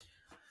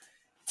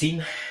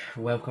Team,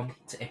 welcome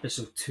to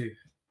episode 2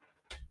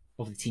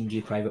 of the Team J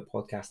Private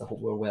podcast. I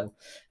hope we're well.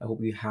 I hope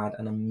you had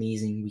an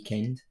amazing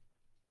weekend,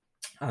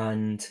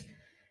 and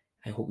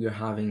I hope you're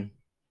having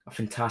a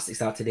fantastic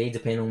start today,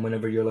 depending on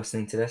whenever you're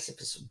listening to this. If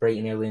it's bright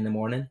and early in the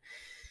morning,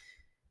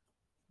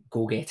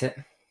 go get it.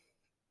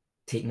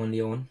 Take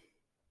Monday on.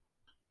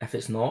 If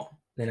it's not,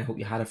 then I hope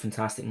you had a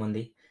fantastic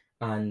Monday,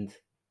 and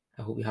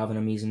I hope you have an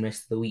amazing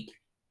rest of the week.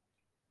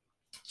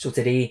 So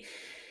today,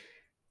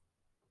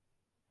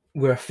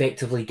 we're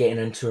effectively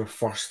getting into our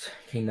first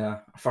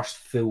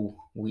full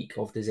week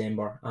of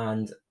December,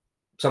 and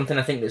something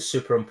I think that's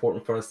super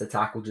important for us to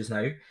tackle just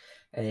now.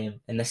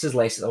 And this is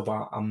less of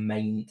a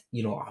mind,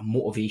 a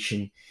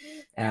motivation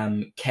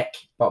kick,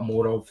 but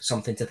more of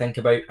something to think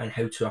about and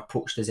how to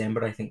approach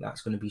December. I think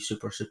that's going to be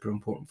super, super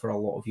important for a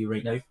lot of you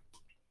right now.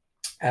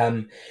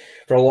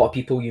 For a lot of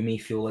people, you may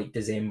feel like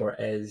December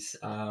is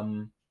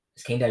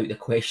it's kind of out of the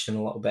question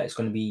a little bit. It's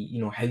going to be,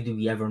 how do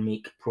we ever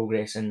make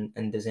progress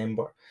in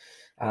December?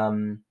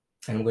 And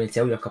I'm going to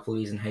tell you a couple of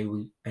ways in how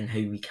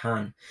we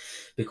can,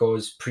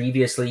 because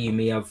previously you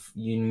may have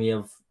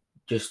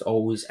just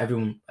always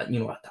everyone,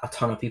 a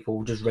ton of people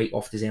will just write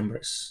off December.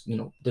 It's,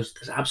 there's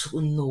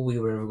absolutely no way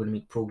we're ever going to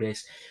make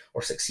progress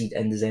or succeed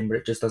in December.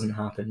 It just doesn't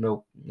happen.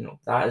 Well,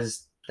 that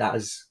is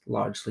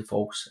largely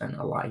false and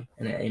a lie,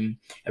 and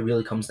it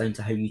really comes down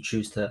to how you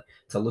choose to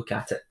look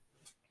at it.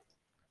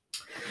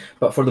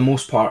 But for the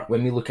most part,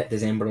 when we look at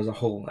December as a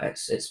whole,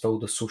 it's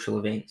filled with social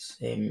events.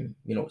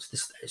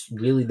 It's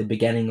really the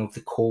beginning of the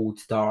cold,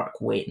 dark,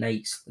 wet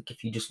nights. Like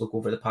if you just look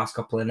over the past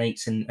couple of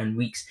nights and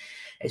weeks,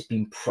 it's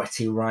been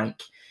pretty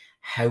rank.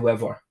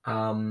 However,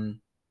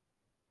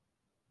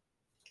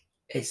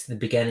 it's the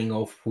beginning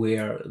of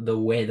where the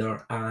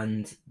weather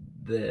and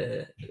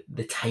the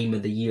time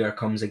of the year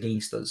comes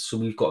against us. So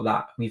we've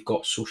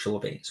got social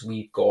events,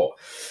 we've got,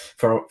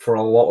 for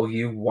a lot of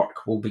you,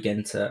 work will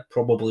begin to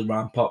probably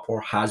ramp up, or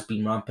has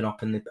been ramping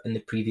up in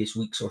the previous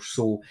weeks or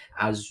so,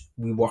 as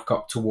we work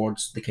up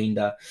towards the kind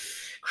of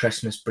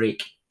Christmas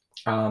break.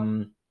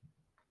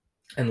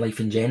 And life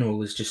in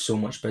general is just so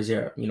much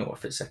busier.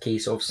 If it's a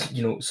case of,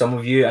 some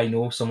of you, I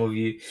know some of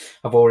you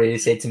have already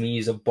said to me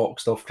you have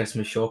boxed off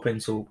Christmas shopping,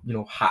 so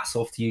hats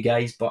off to you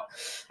guys. But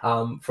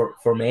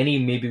for many,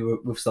 maybe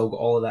we've still got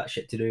all of that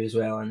shit to do as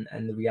well, and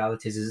the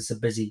reality is it's a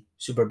busy,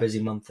 super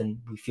busy month, and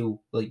we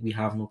feel like we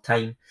have no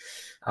time.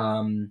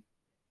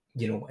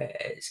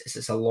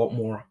 It's a lot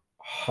more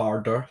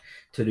harder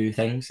to do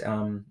things.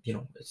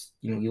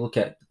 You look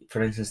at,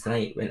 for instance,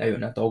 tonight, went out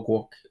on a dog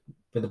walk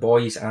with the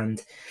boys,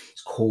 and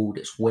it's cold,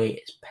 it's wet,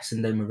 it's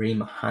pissing down my rain,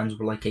 my hands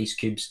were like ice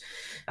cubes.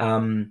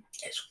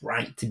 It's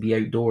right to be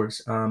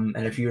outdoors, and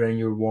if you're in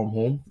your warm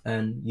home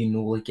and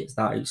like it's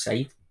that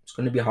outside, it's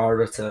going to be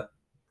harder to,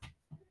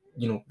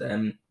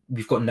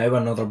 we've got now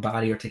another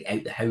barrier to get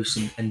out the house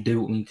and do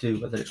what we need to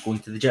do, whether it's going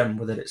to the gym,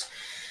 whether it's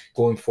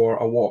going for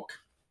a walk,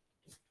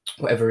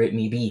 whatever it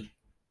may be.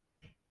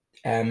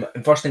 And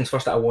first things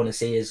first that I want to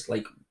say is,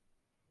 like,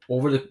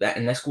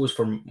 and this goes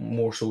for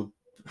more so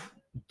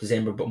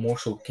December, but more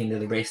so kind of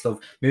the rest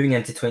of moving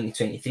into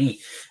 2023.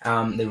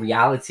 The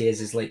reality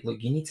is like,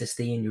 look, you need to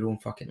stay in your own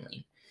fucking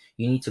lane.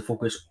 You need to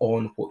focus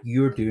on what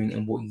you're doing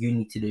and what you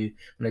need to do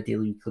on a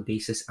daily, weekly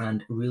basis,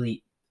 and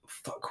really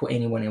fuck what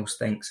anyone else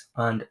thinks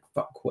and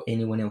fuck what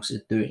anyone else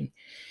is doing.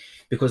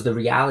 Because the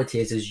reality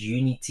is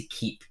you need to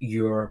keep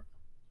your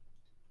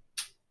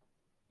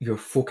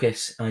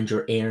focus and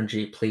your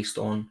energy placed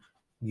on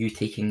you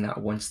taking that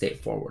one step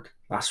forward.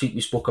 Last week we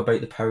spoke about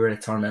the power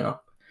of turning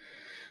up.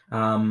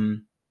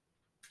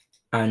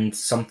 And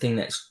something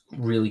that's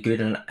really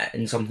good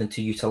and something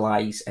to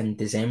utilize in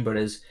December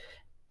is,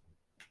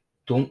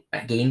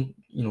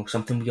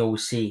 something we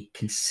always say,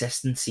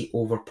 consistency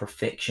over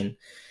perfection.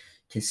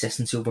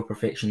 Consistency over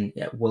perfection,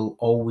 it will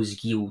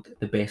always yield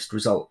the best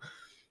result.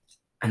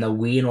 And a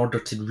way in order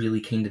to really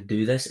kind of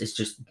do this is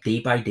just day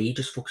by day,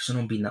 just focusing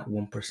on being that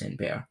 1%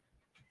 better.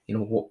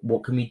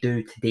 What can we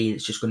do today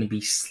that's just going to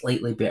be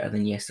slightly better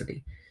than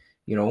yesterday?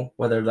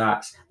 Whether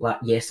that's like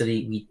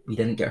yesterday we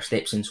didn't get our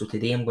steps in, so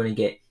today I'm going to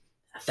get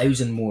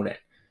 1,000 more in.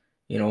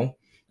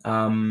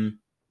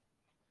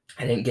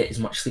 I didn't get as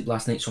much sleep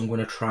last night, so I'm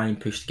going to try and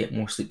push to get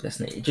more sleep this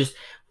night. Just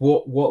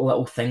what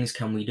little things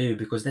can we do?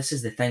 Because this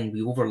is the thing,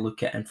 we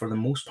overlook it, and for the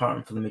most part,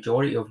 and for the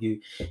majority of you,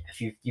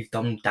 if you've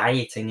done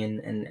dieting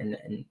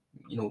and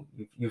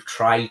you've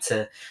tried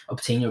to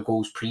obtain your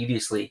goals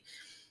previously,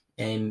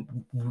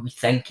 we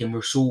think, and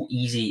we're so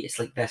easy, it's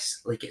like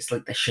this, like it's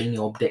like the shiny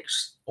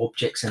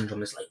object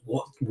syndrome. It's like,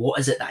 what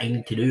is it that I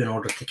need to do in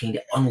order to kind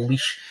of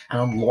unleash and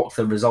unlock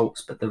the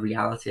results? But the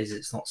reality is,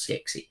 it's not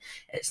sexy.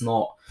 It's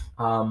not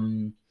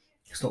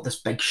this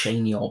big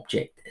shiny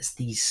object. It's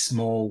these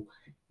small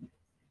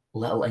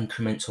little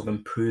increments of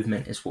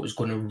improvement is what is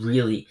going to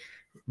really,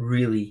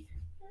 really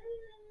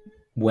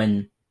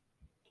win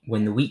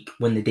the week,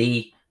 win the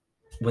day,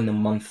 win the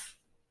month,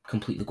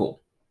 complete the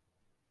goal.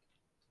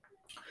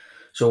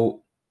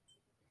 So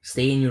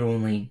stay in your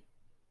own lane.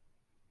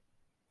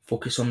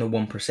 Focus on the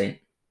 1%.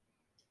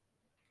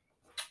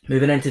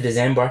 Moving into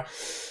December,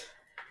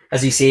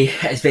 as you say,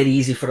 it's very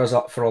easy for us,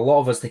 for a lot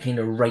of us, to kind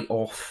of write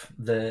off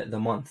the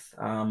month.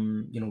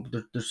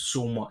 There's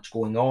so much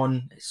going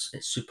on. It's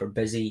super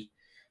busy,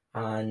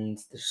 and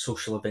there's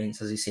social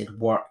events, as you said,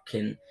 work,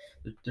 and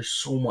there's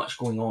so much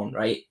going on,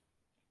 right?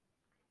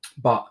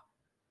 But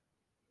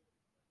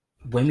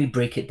when we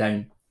break it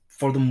down,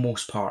 for the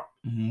most part,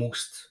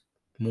 most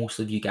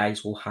of you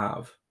guys will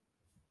have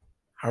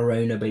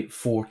around about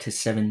 4 to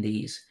 7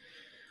 days,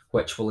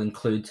 which will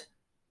include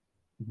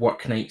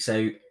work nights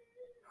out,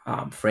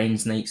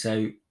 friends nights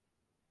out,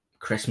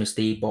 Christmas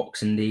Day,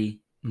 Boxing Day,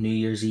 New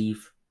Year's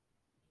Eve.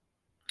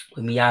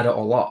 When we add it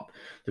all up,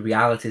 the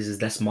reality is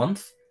this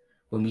month,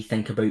 when we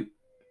think about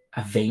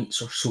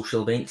events or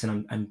social events,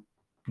 and I'm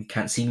you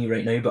can't see me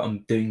right now, but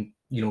I'm doing,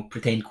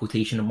 pretend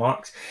quotation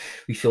marks.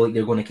 We feel like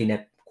they're going to kind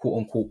of quote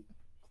unquote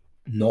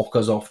knock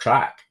us off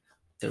track.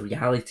 The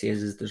reality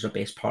is there's a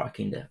best part of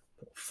kind of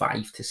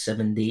 5 to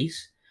 7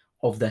 days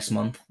of this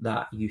month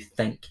that you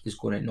think is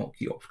going to knock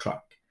you off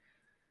track.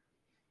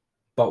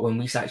 But when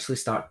we actually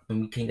start,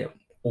 when we kind of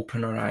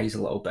open our eyes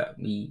a little bit,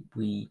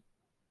 we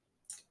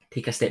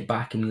take a step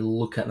back and we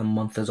look at the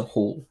month as a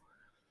whole.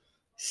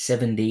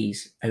 7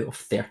 days out of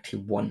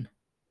 31.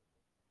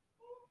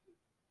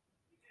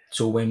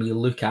 So when we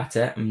look at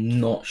it, I'm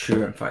not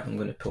sure. In fact, I'm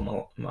going to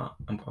pull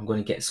I'm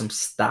going to get some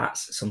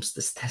stats, some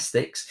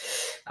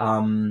statistics.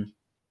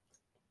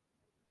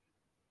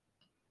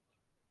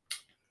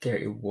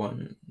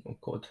 31. Oh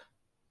God,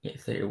 yeah,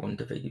 31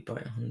 divided by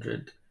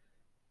 100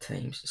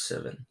 times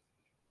 7.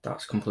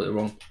 That's completely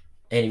wrong.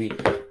 Anyway,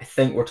 I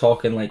think we're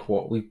talking like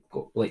what we've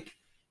got, like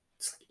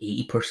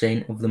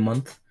 80% of the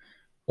month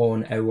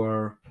on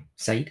our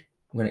side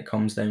when it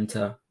comes down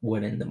to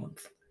winning the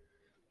month.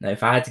 Now,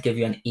 if I had to give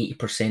you an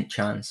 80%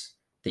 chance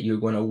that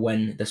you're going to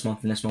win this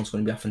month and this month's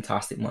going to be a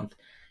fantastic month,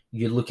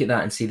 you look at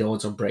that and say the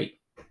odds are bright.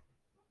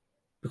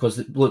 Because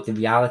look, the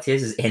reality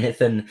is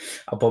anything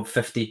above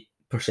 50%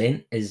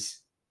 is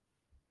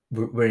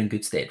we're in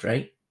good stead,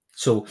 right?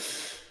 So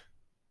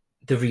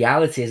the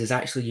reality is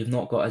actually you've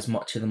not got as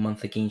much of the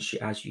month against you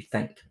as you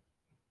think.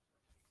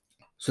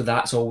 So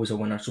that's always a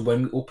winner. So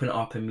when we open it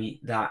up and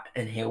meet that,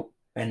 and help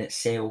in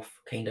itself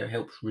kind of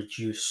helps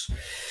reduce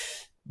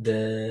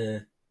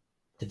the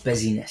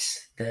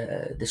busyness,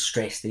 the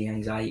stress, the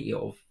anxiety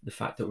of the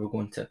fact that we're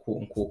going to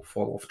quote unquote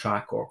fall off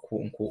track, or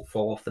quote unquote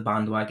fall off the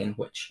bandwagon,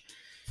 which,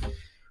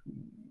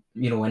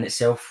 in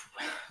itself,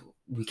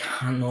 we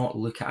cannot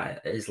look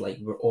at it as like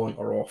we're on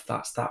or off.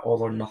 That's that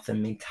all or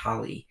nothing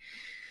mentality.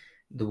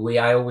 The way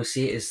I always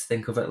say it is,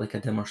 think of it like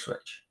a dimmer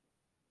switch.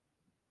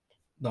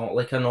 Not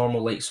like a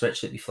normal light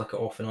switch that we flick it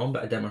off and on,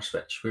 but a dimmer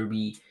switch where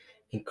we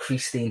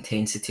increase the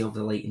intensity of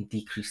the light and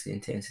decrease the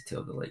intensity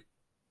of the light.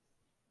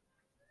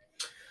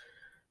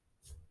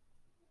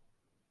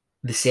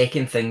 The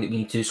second thing that we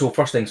need to, so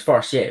first things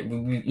first, yeah,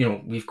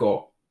 we've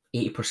got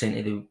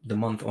 80% of the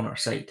month on our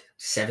side.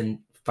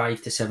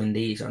 5 to 7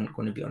 days aren't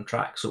going to be on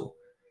track. So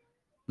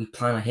we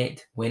plan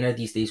ahead. When are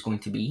these days going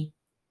to be?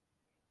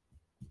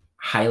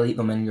 Highlight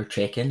them in your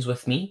check-ins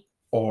with me,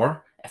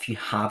 or if you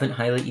haven't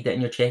highlighted it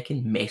in your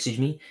check-in, message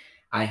me.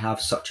 I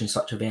have such and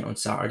such event on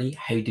Saturday.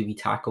 How do we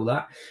tackle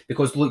that?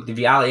 Because look, the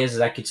reality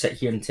is I could sit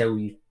here and tell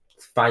you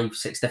 5,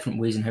 6 different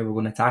ways on how we're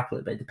going to tackle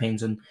it, but it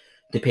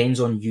depends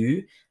on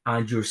you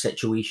and your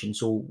situation.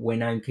 So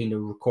when I'm kind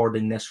of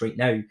recording this right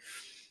now,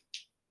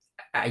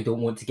 I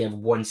don't want to give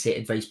one set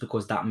advice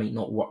because that might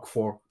not work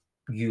for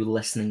you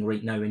listening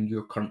right now in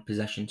your current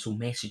position. So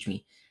message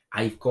me.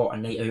 I've got a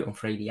night out on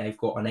Friday. I've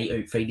got a night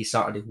out Friday,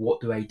 Saturday.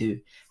 What do I do?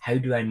 How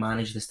do I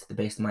manage this to the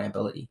best of my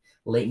ability?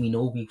 Let me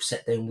know. We'll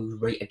sit down. We'll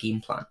write a game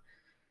plan.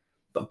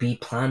 But be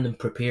planned and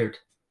prepared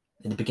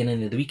at the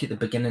beginning of the week, at the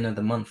beginning of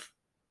the month.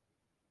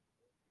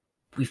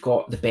 We've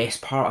got the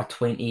best part of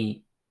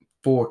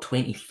 24,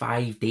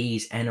 25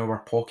 days in our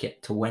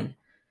pocket to win.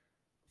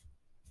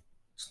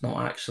 It's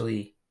not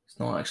actually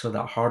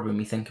that hard when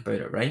we think about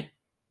it, right?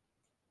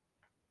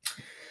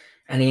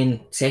 And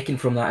then second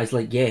from that is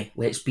like, yeah,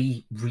 let's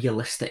be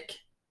realistic.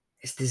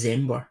 It's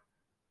December.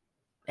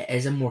 It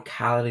is a more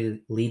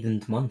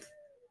calorie-laden month.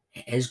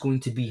 It is going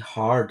to be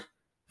hard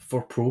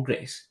for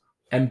progress.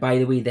 And by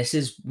the way, this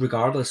is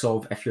regardless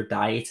of if you're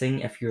dieting,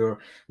 if you're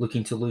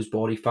looking to lose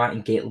body fat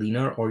and get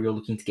leaner, or you're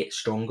looking to get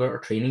stronger or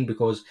training,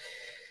 because,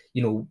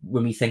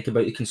 when we think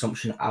about the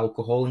consumption of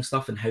alcohol and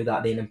stuff and how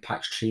that then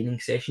impacts training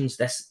sessions,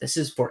 this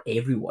is for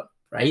everyone,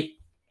 right?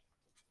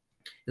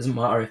 Doesn't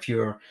matter if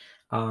you're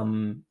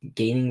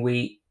gaining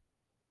weight,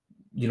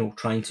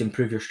 trying to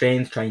improve your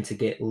strength, trying to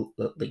get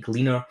like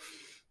leaner,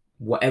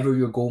 whatever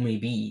your goal may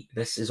be,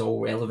 this is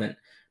all relevant.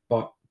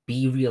 But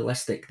be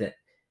realistic that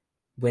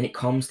when it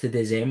comes to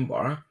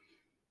December,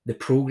 the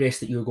progress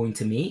that you're going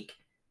to make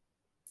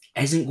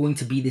isn't going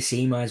to be the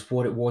same as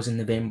what it was in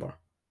November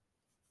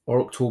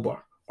or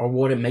October or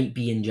what it might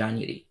be in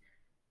January,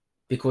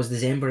 because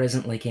December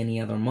isn't like any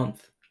other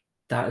month.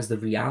 That is the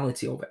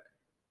reality of it.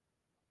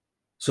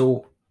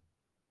 So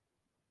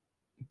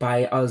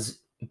by us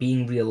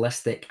being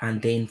realistic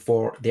and then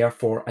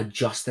therefore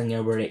adjusting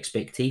our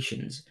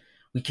expectations,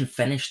 we can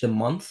finish the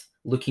month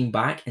looking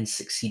back and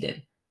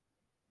succeeding.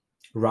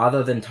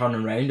 rather than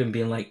turning around and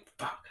being like,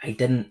 fuck, I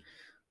didn't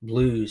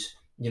lose.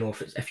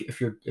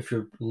 If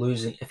you're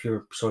losing, if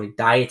you're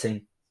dieting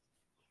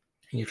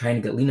and you're trying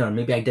to get leaner,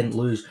 maybe I didn't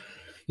lose,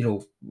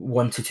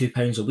 1 to 2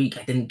 pounds a week.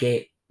 I didn't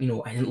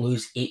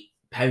lose 8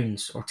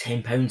 pounds or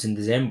 10 pounds in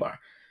December.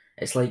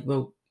 It's like,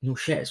 well, no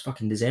shit, it's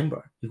fucking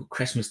December. You've got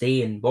Christmas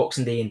Day and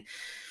Boxing Day, and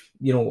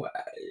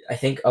I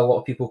think a lot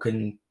of people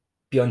can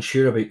be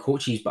unsure about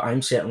coaches, but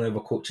I'm certainly of a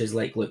coach is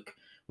like, look,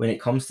 when it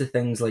comes to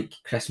things like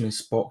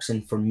Christmas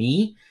boxing for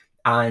me,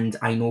 and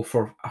I know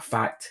for a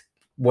fact,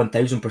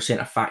 1000%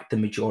 a fact, the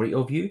majority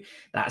of you,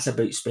 that's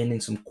about spending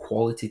some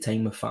quality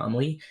time with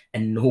family,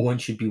 and no one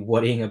should be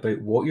worrying about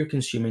what you're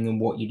consuming and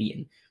what you're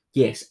eating.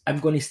 Yes, I'm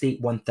going to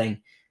state one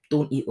thing: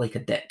 don't eat like a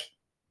dick.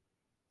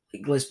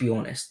 Like, let's be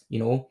honest,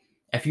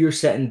 if you're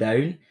sitting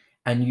down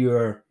and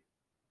you're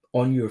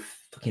on your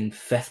fucking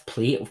fifth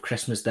plate of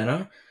Christmas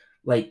dinner,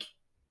 like,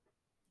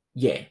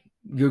 yeah,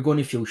 you're going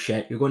to feel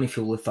shit, you're going to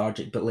feel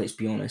lethargic, but let's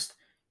be honest,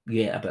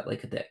 you ate a bit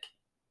like a dick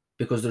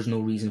because there's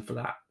no reason for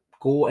that.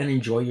 Go and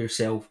enjoy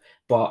yourself,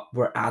 but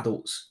we're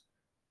adults,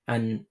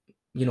 and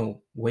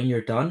when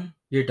you're done,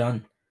 you're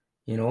done,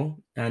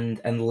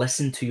 and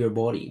listen to your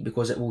body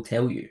because it will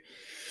tell you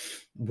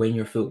when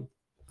you're full.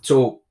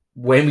 So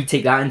when we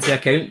take that into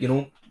account,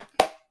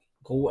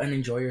 go and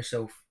enjoy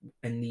yourself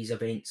in these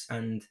events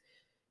and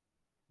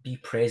be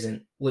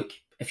present. Look,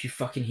 if you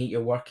fucking hate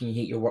your work and you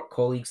hate your work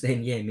colleagues,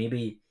 then yeah,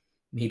 maybe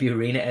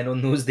rein it in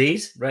on those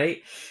days,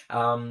 right?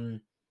 But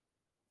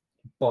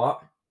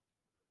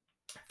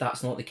if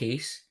that's not the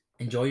case,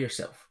 enjoy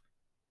yourself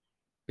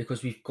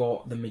because we've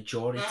got the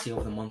majority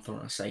of the month on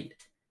our side.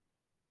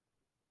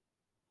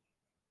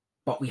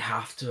 But we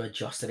have to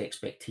adjust our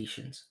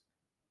expectations.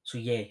 So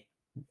yeah,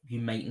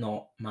 you might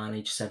not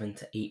manage 7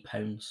 to 8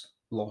 pounds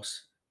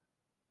loss.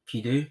 If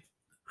you do,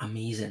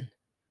 amazing.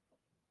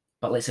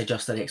 But let's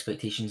adjust our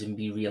expectations and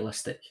be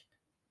realistic.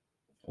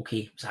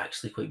 Okay, it's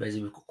actually quite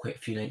busy. We've got quite a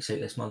few nights out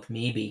this month.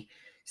 Maybe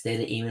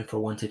instead of aiming for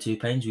 1 to 2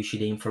 pounds, we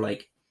should aim for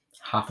like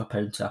half a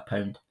pound to a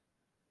pound.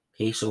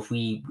 Okay, so if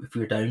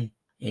we're down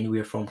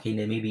anywhere from kind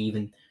of maybe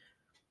even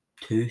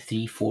 2,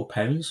 3, 4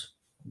 pounds,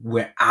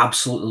 we're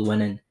absolutely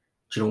winning.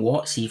 Do you know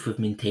what? See if we've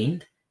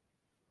maintained.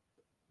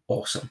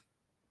 Awesome,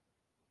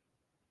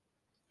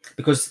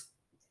 because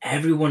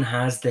everyone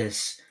has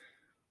this.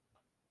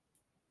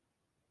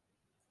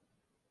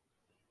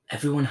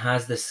 Everyone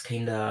has this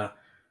kind of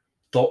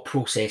thought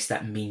process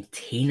that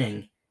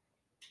maintaining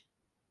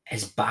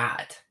is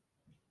bad.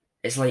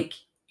 It's like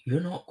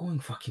you're not going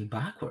fucking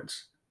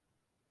backwards.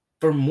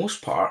 For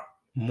most part,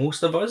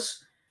 most of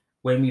us,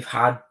 when we've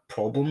had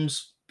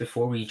problems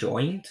before we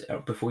joined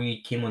or before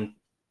you came on,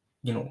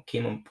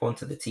 came on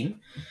onto the team,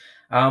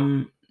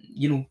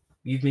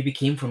 you've maybe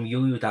came from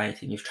yo-yo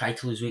dieting, you've tried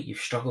to lose weight, you've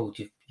struggled,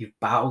 you've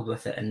battled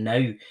with it, and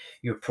now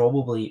you're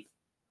probably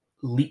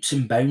leaps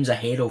and bounds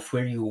ahead of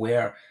where you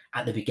were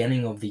at the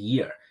beginning of the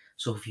year.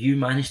 So if you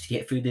manage to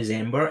get through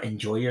December,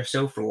 enjoy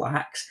yourself,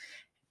 relax,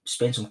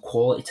 spend some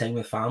quality time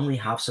with family,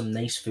 have some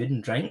nice food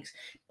and drinks,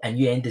 and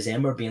you end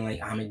December being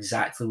like, I'm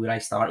exactly where I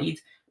started,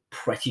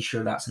 pretty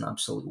sure that's an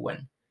absolute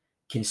win,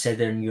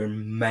 considering you're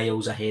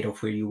miles ahead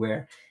of where you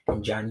were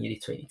in January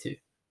 22.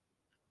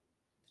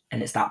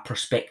 And it's that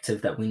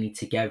perspective that we need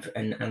to give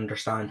and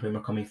understand when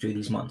we're coming through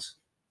these months.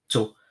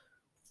 So,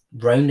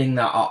 rounding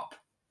that up,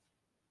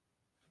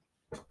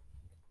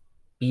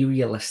 be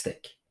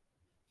realistic,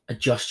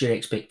 adjust your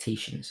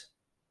expectations.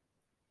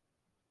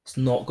 It's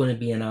not going to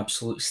be an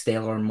absolute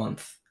stellar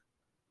month.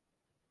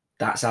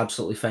 That's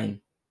absolutely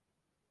fine.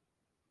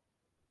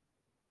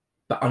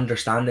 But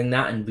understanding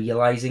that and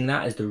realizing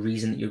that is the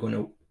reason that you're going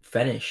to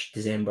finish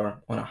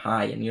December on a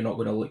high, and you're not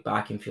going to look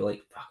back and feel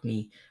like, fuck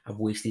me, I've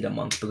wasted a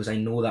month. Because I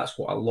know that's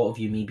what a lot of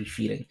you may be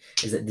fearing,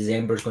 is that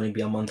December is going to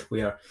be a month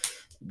where,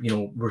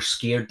 we're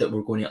scared that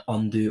we're going to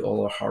undo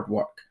all our hard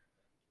work.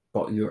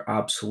 But you're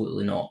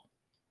absolutely not.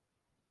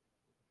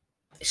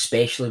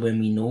 Especially when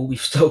we know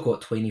we've still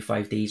got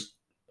 25 days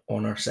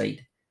on our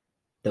side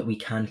that we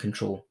can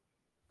control.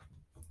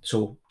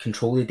 So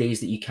control the days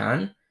that you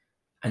can,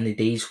 and the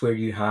days where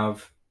you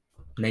have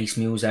nice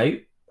meals out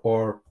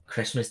or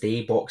Christmas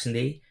Day, Boxing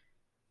Day,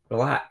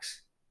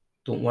 relax.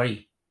 Don't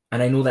worry.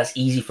 And I know that's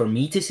easy for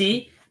me to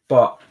say,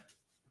 but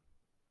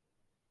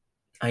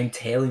I'm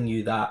telling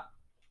you that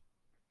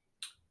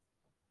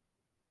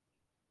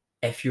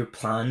if you're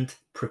planned,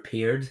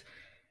 prepared,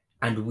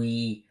 and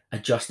we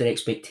adjust our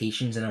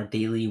expectations and our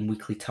daily and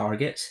weekly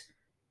targets,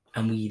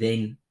 and we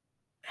then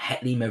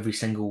hit them every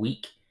single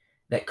week,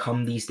 that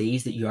come these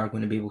days that you are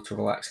going to be able to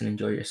relax and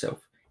enjoy yourself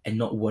and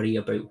not worry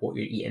about what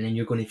you're eating, and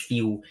you're going to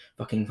feel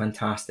fucking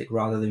fantastic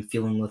rather than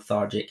feeling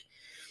lethargic.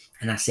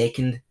 And a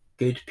second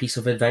good piece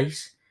of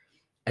advice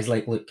is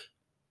like, look,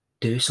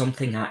 do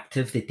something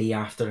active the day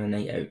after a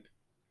night out.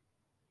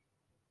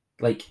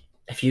 Like,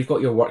 if you've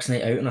got your works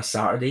night out on a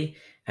Saturday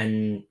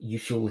and you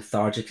feel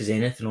lethargic as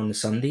anything on the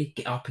Sunday,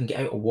 get up and get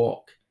out a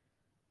walk.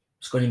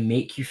 It's going to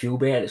make you feel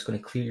better. It's going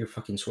to clear your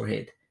fucking sore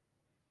head.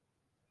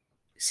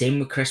 Same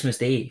with Christmas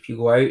Day. If you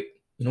go out,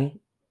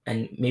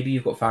 And maybe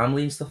you've got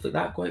family and stuff like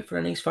that, go out for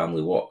a nice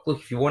family walk. Look,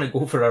 if you want to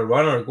go for a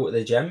run or go to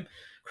the gym,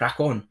 crack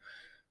on,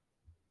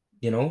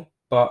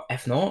 But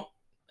if not,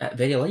 at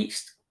very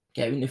least,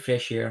 get out in the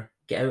fresh air,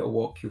 get out a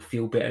walk, you'll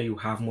feel better, you'll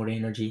have more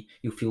energy,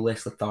 you'll feel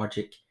less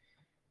lethargic,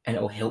 and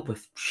it'll help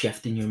with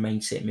shifting your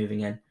mindset moving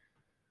in.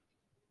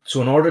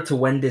 So in order to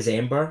win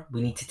December,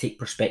 we need to take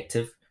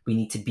perspective, we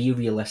need to be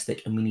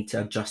realistic, and we need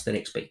to adjust our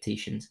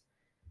expectations.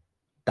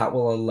 That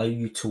will allow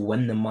you to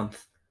win the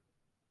month.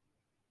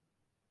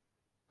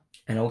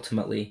 And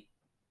ultimately,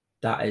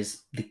 that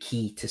is the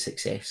key to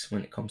success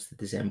when it comes to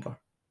December.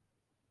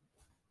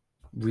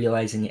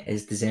 Realizing it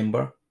is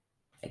December,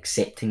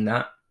 accepting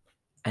that,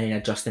 and then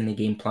adjusting the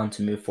game plan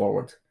to move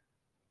forward.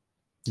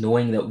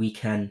 Knowing that we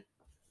can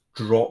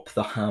drop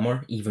the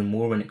hammer even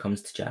more when it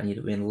comes to January,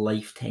 when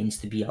life tends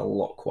to be a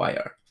lot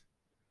quieter.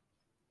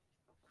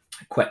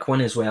 A quick one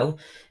as well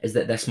is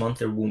that this month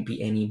there won't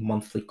be any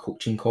monthly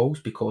coaching calls,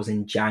 because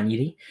in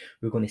January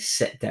we're going to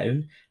sit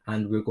down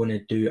and we're going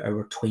to do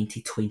our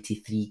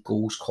 2023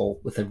 goals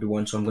call with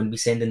everyone. So I'm going to be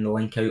sending the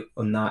link out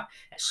on that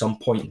at some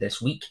point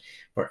this week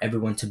for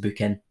everyone to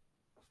book in.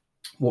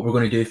 What we're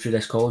going to do through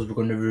this call is we're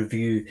going to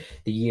review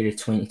the year of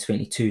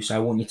 2022. So I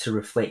want you to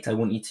reflect. I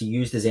want you to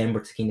use December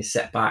to kind of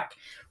sit back,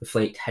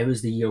 reflect. How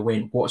has the year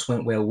went? What's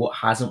went well? What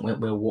hasn't went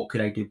well? What could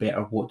I do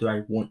better? What do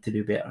I want to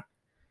do better?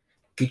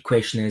 Good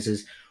question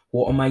is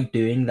what am I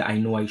doing that I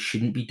know I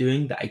shouldn't be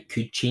doing, that I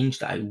could change,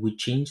 that I would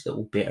change, that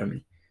will better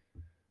me?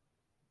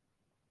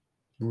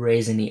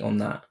 Resonate on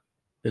that.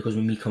 Because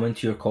when we come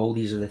into your call,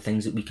 these are the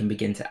things that we can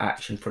begin to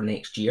action for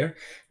next year.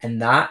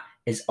 And that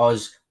is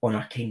us on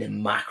a kind of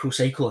macro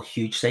cycle, a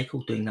huge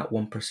cycle, doing that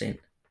 1%.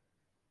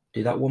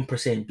 Do that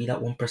 1%, be that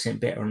 1%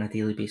 better on a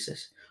daily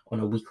basis, on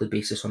a weekly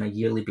basis, on a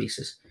yearly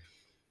basis.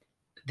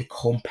 The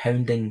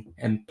compounding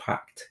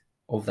impact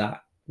of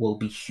that will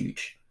be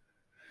huge.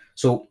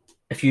 So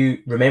if you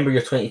remember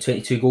your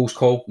 2022 goals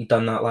call, we've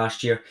done that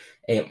this year,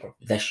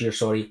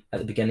 at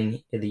the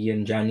beginning of the year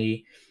in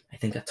January. I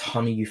think a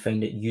ton of you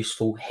found it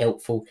useful,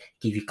 helpful,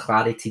 gave you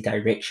clarity,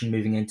 direction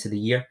moving into the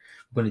year.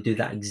 We're going to do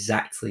that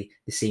exactly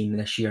the same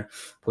this year.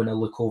 I'm going to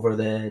look over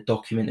the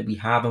document that we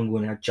have. I'm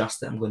going to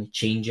adjust it. I'm going to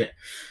change it.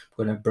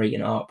 I'm going to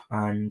brighten it up.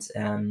 And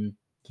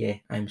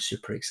I'm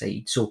super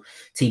excited. So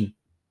team,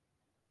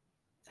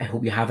 I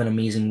hope you have an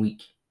amazing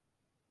week.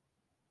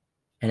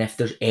 And if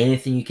there's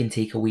anything you can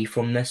take away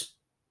from this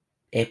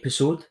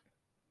episode,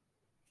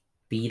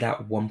 be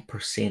that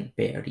 1%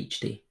 better each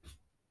day.